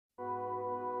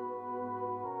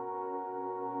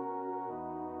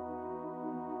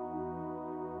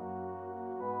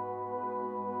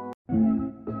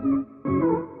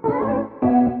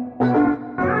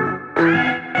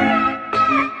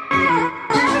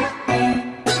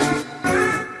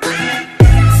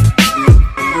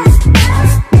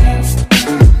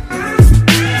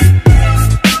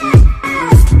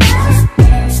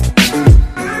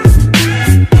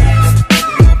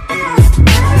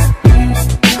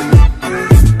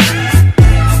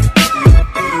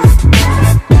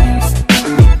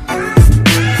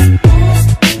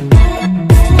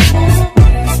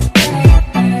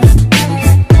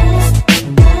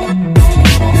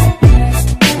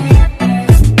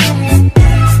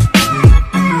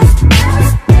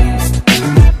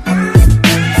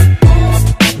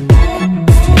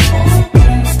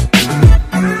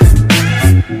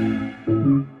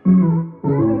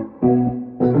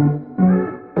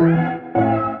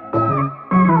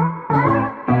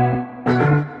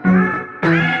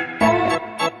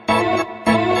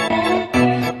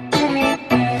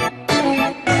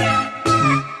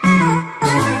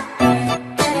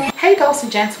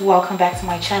Gents, welcome back to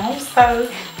my channel. So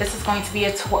this is going to be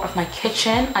a tour of my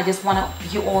kitchen. I just want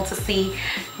you all to see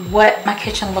what my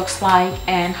kitchen looks like,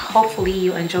 and hopefully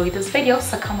you enjoy this video.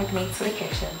 So come with me to the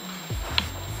kitchen.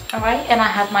 All right, and I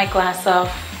have my glass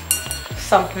of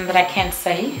something that I can't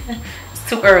say. It's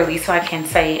too early, so I can't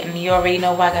say. And you already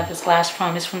know where I got this glass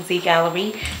from. It's from Z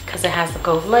Gallery because it has the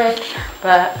gold lid.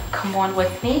 But come on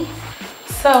with me.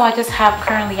 So I just have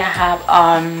currently I have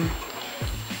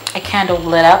a candle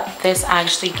lit up. This I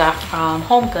actually got from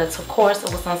HomeGoods. Of course,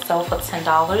 it was on sale for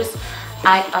 $10.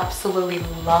 I absolutely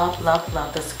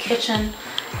love this kitchen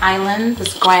island,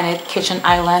 this granite kitchen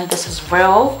island. This is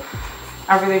real.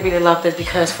 I really love this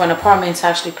because for an apartment to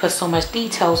actually put so much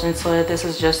details into it, this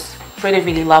is just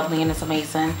really lovely and it's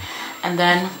amazing. And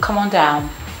then come on down.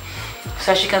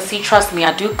 So as you can see, trust me,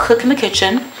 I do cook in the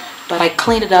kitchen, but I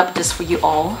cleaned it up just for you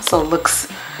all, so it looks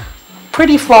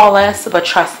pretty flawless. But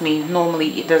trust me,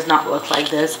 normally it does not look like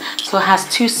this. So it has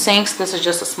two sinks. This is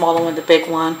just a smaller one, the big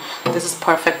one. This is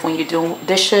perfect when you're doing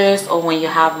dishes or when you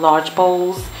have large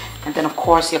bowls. And then of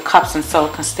course your cups and so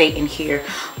can stay in here.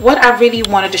 What I really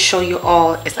wanted to show you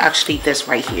all is actually this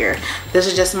right here. This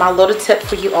is just my little tip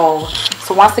for you all.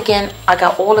 So once again, I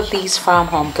got all of these from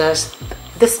HomeGoods.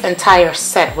 This entire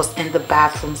set was in the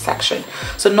bathroom section.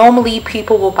 So normally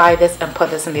people will buy this and put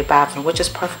this in their bathroom, which is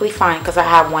perfectly fine because I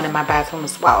have one in my bathroom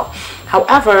as well.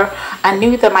 However, I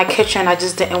knew that my kitchen, I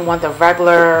just didn't want the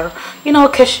regular, you know,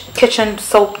 kitchen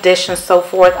soap dish and so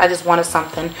forth. I just wanted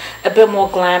something a bit more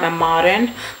glam and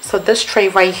modern. So this tray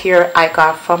right here I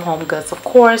got from HomeGoods. Of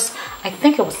course, I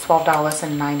think it was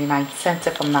 $12.99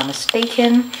 if I'm not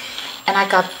mistaken. And I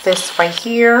got this right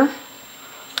here.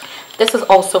 This is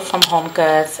also from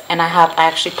HomeGoods, and I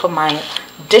actually put my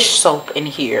dish soap in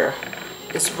here.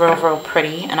 It's real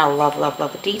pretty, and I love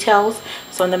the details.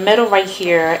 So in the middle right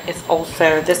here is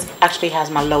also, this actually has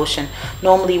my lotion.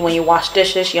 Normally when you wash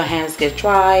dishes, your hands get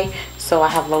dry, so I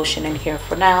have lotion in here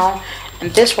for now. And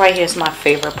this right here is my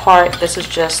favorite part. This is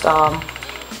just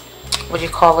what do you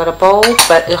call it, a bowl,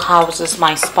 but it houses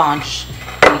my sponge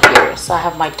in here. So I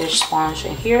have my dish sponge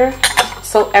in here.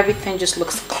 So everything just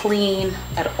looks clean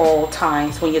at all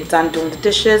times. When you're done doing the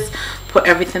dishes, put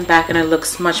everything back and it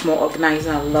looks much more organized,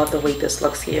 and I love the way this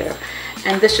looks here.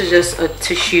 And this is just a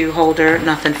tissue holder,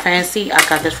 nothing fancy. I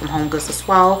got this from HomeGoods as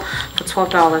well for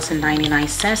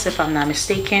 $12.99 if I'm not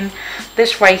mistaken.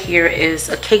 This right here is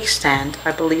a cake stand.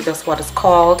 I believe that's what it's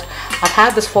called. I've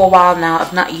had this for a while now.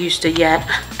 I've not used it yet.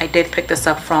 I did pick this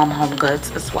up from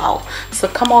HomeGoods as well. So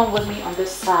come on with me on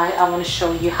this side. I want to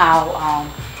show you how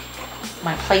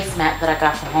my placemat that I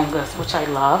got from HomeGoods, which I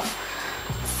love.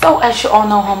 So as you all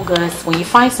know, HomeGoods, when you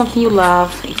find something you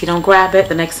love, if you don't grab it,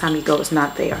 the next time you go, it's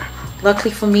not there.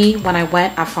 Luckily for me, when I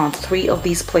went, I found 3 of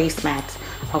these placemats.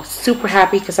 I was super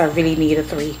happy because I really needed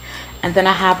 3. And then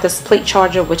I have this plate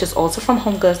charger, which is also from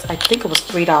HomeGoods. I think it was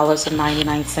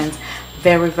 $3.99.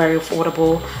 Very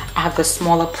affordable. I have the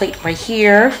smaller plate right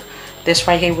here. This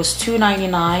right here was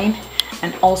 $2.99.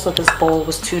 And also this bowl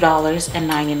was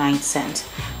 $2.99.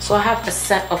 So I have a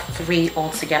set of 3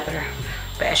 altogether.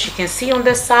 But as you can see on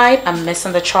this side, I'm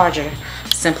missing the charger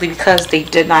simply because they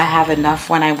did not have enough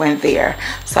when I went there.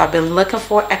 So I've been looking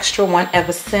for an extra one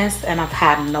ever since, and I've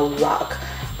had no luck.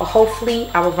 But hopefully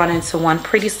I will run into one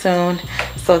pretty soon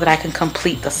so that I can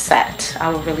complete the set.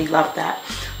 I would really love that.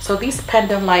 So these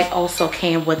pendant light also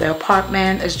came with the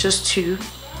apartment. It's just two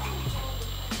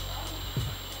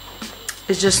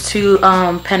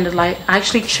pendant light. I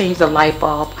actually changed the light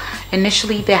bulb.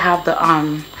 Initially they have the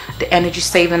energy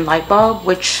saving light bulb,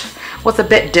 which was a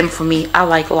bit dim for me. I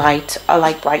like light, I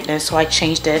like brightness, so I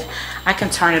changed it. I can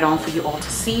turn it on for you all to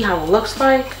see how it looks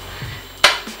like.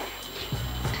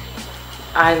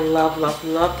 I love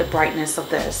the brightness of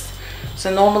this.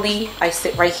 So normally I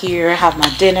sit right here, have my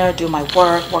dinner, do my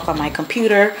work on my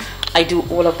computer. I do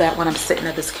all of that when I'm sitting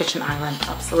at this kitchen island.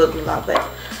 Absolutely love it.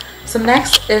 So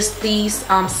next is these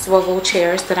swivel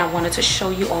chairs that I wanted to show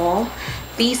you all.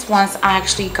 These ones I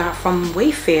actually got from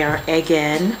Wayfair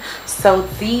again. So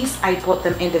these I bought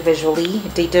them individually.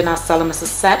 They did not sell them as a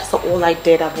set. So all I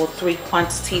did, I bought 3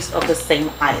 quantities of the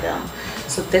same item.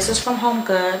 So this is from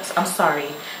HomeGoods. I'm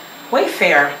sorry,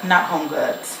 Wayfair, not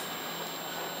HomeGoods.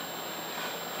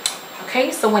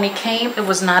 Okay, so when it came, it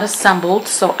was not assembled,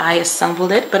 so I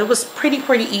assembled it, but it was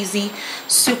pretty easy,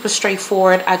 super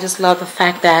straightforward. I just love the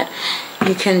fact that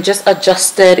you can just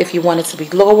adjust it if you want it to be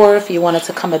lower, if you want it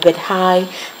to come a bit high,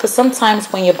 because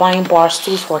sometimes when you're buying bar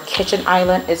stools for a kitchen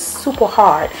island, it's super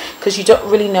hard because you don't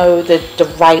really know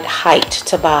the right height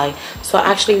to buy. So I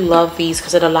actually love these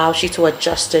because it allows you to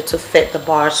adjust it to fit the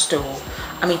bar stool,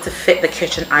 to fit the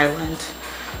kitchen island.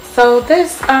 So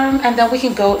this, and then we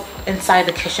can go inside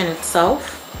the kitchen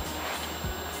itself.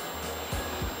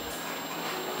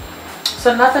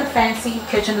 So nothing fancy.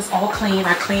 Kitchen is all clean.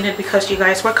 I cleaned it because you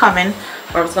guys were coming,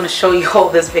 or I was going to show you all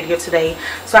this video today.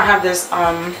 So I have this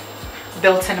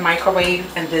built-in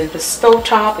microwave, and then the stove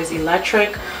top is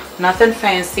electric. Nothing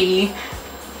fancy.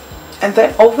 And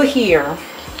then over here,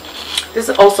 this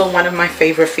is also one of my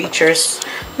favorite features.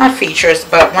 Not features,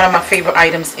 but one of my favorite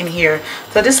items in here.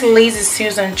 So this Lazy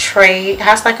Susan tray, it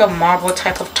has like a marble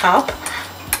type of top.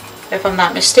 If I'm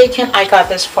not mistaken, I got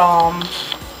this from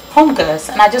HomeGoods,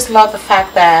 and I just love the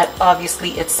fact that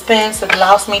obviously it spins. It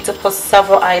allows me to put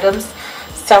several items,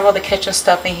 several of the kitchen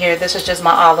stuff in here. This is just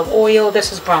my olive oil.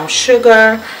 This is brown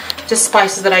sugar. Just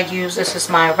spices that I use. This is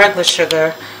my regular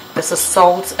sugar. This is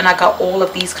salt, and I got all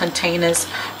of these containers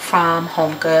from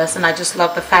HomeGoods, and I just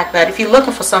love the fact that if you're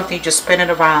looking for something, you just spin it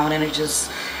around and it's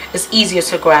easier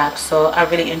to grab. So I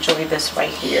really enjoy this right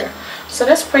here. So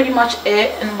that's pretty much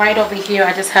it. And right over here,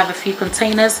 I just have a few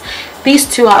containers. These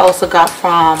two I also got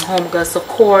from HomeGoods, of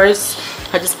course.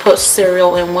 I just put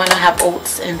cereal in one. I have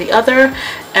oats in the other.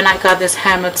 And I got this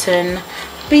Hamilton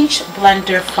Beach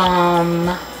blender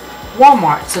from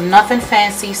Walmart. So nothing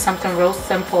fancy, something real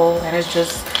simple. And it's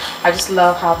just, I just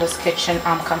love how this kitchen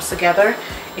comes together.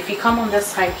 If you come on this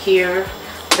side here,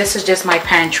 this is just my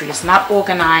pantry. It's not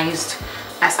organized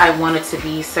as I want it to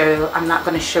be, so I'm not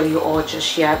going to show you all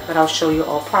just yet, but I'll show you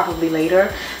all probably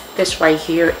later. This right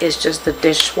here is just the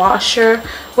dishwasher,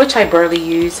 which I barely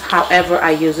use. However,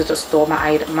 I use it to store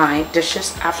my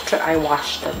dishes after I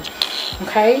wash them.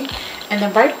 Okay, and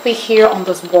then right over here on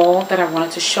this wall that I wanted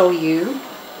to show you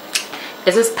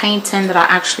is this painting that I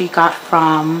actually got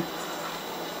from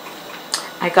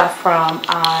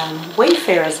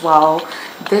Wayfair as well.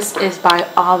 This is by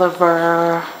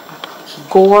Oliver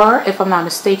Gore, if I'm not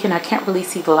mistaken. I can't really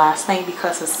see the last name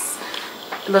because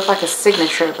it looks like a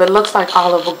signature, but it looks like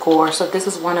Oliver Gore. So this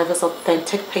is one of his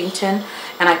authentic painting,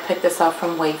 and I picked this up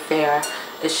from Wayfair.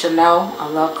 It's Chanel. I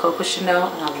love Coco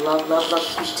Chanel, and I love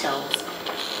details.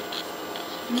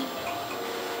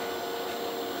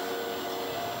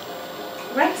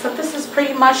 Right, so this is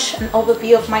pretty much an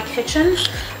overview of my kitchen.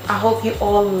 I hope you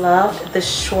all loved this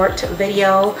short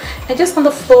video. And just on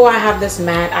the floor, I have this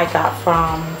mat I got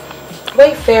from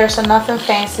Wayfair, so nothing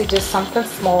fancy, just something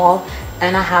small.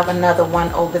 And I have another one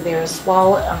over there as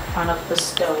well in front of the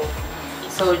stove.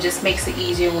 So it just makes it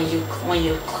easier when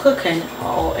you're cooking,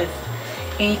 or if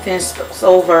anything spills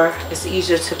over, it's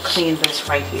easier to clean this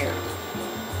right here.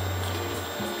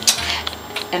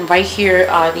 And right here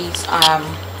are these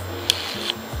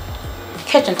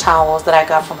kitchen towels that I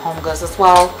got from HomeGoods as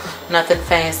well. Nothing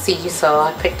fancy, so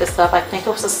I picked this up. I think it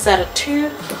was a set of 2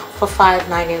 for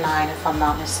 $5.99 if I'm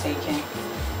not mistaken.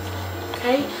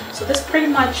 Okay, so this pretty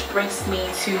much brings me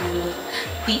to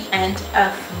the end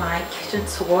of my kitchen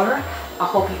tour. I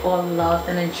hope you all loved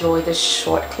and enjoyed this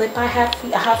short clip I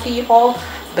have for you all.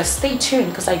 But stay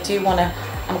tuned, because I'm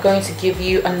going to give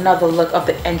you another look of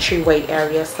the entryway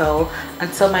area. So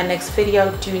until my next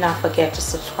video, do not forget to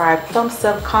subscribe, thumbs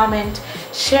up, comment,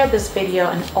 share this video,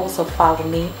 and also follow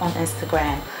me on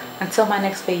Instagram. Until my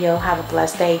next video, have a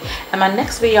blessed day. And my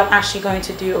next video, I'm actually going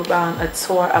to do a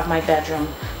tour of my bedroom.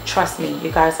 Trust me,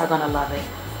 you guys are gonna love it.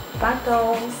 Bye,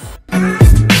 dolls.